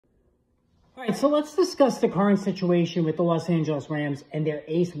All right, so let's discuss the current situation with the Los Angeles Rams and their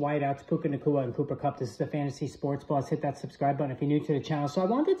ace wideouts, Puka Nacua and Cooper Kupp. This is the Fantasy Sports Plus. Hit that subscribe button if you're new to the channel. So I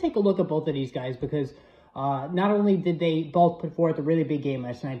wanted to take a look at both of these guys because not only did they both put forth a really big game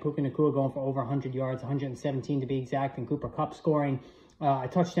last night, Puka Nacua going for over 100 yards, 117 to be exact, and Cooper Kupp scoring a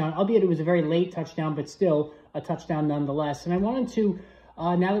touchdown, albeit it was a very late touchdown, but still a touchdown nonetheless. And I wanted to,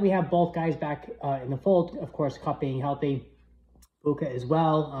 now that we have both guys back in the fold, of course, Kupp being healthy, Puka as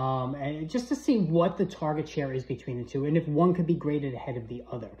well, and just to see what the target share is between the two and if one could be graded ahead of the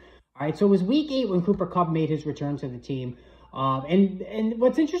other. All right, so it was week 8 when Cooper Kupp made his return to the team. And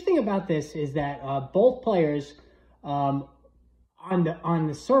what's interesting about this is that both players on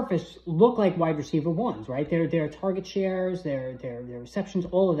the surface look like wide receiver ones, right? Their target shares, their receptions,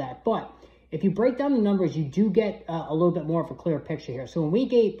 all of that. But if you break down the numbers, you do get a little bit more of a clear picture here. So in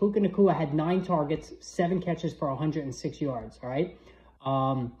week 8, Puka Nacua had 9 targets, 7 catches for 106 yards, all right?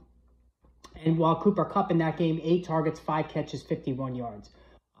 And while Cooper Kupp in that game, 8 targets, 5 catches, 51 yards.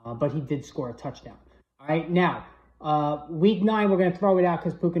 But he did score a touchdown. All right, now, week 9, we're going to throw it out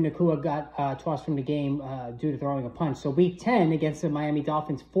because Puka Nacua got tossed from the game due to throwing a punch. So week 10 against the Miami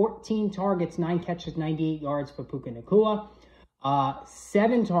Dolphins, 14 targets, 9 catches, 98 yards for Puka Nacua.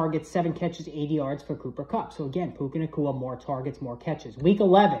 7 targets, 7 catches, 80 yards for Cooper Kupp. So again, Puka Nacua, more targets, more catches. Week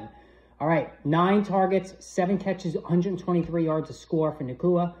 11, all right, 9 targets, 7 catches, 123 yards to score for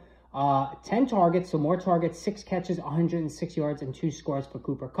Nacua. 10 targets, so more targets, 6 catches, 106 yards, and 2 scores for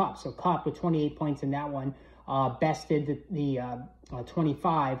Cooper Kupp. So Kupp with 28 points in that one, bested the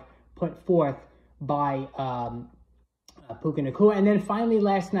 25 put forth by Puka Nacua. And then finally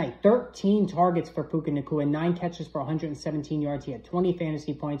last night, 13 targets for Puka Nacua, 9 catches for 117 yards. He had 20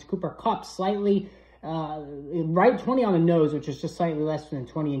 fantasy points. Cooper Kupp slightly, right 20 on the nose, which is just slightly less than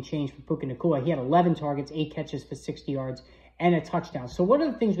 20 and change for Puka Nacua. He had 11 targets, 8 catches for 60 yards, and a touchdown. So what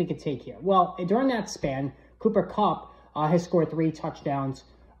are the things we could take here? Well, during that span, Cooper Kupp has scored 4 touchdowns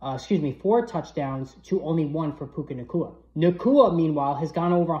to only 1 for Puka Nacua. Nacua, meanwhile, has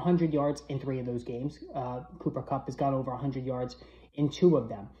gone over 100 yards in 3 of those games. Cooper Kupp has gone over 100 yards in 2 of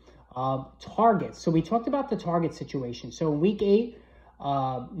them. Targets. So we talked about the target situation. So in week 8,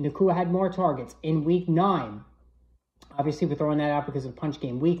 Nacua had more targets. In week 9, obviously we're throwing that out because of the punch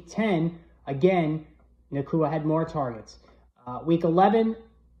game. Week 10, again, Nacua had more targets. Week 11,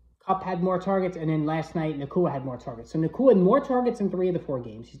 Kupp had more targets, and then last night, Nacua had more targets. So Nacua had more targets in 3 of the 4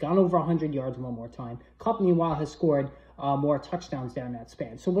 games. He's gone over 100 yards one more time. Kupp, meanwhile, has scored more touchdowns down that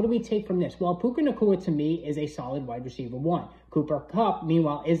span. So what do we take from this? Well, Puka Nacua, to me, is a solid wide receiver 1. Cooper Kupp,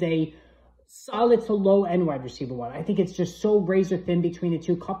 meanwhile, is a solid to low-end wide receiver 1. I think it's just so razor-thin between the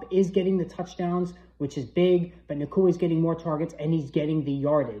two. Kupp is getting the touchdowns, which is big, but Nacua is getting more targets, and he's getting the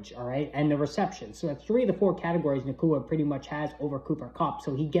yardage, all right, and the reception. So that's 3 of the 4 categories Nacua pretty much has over Cooper Kupp,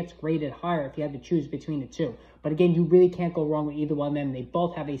 so he gets graded higher if you had to choose between the two. But again, you really can't go wrong with either one of them. They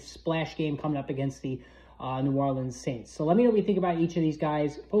both have a splash game coming up against the New Orleans Saints. So let me know what you think about each of these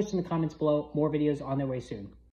guys. Post in the comments below. More videos on their way soon.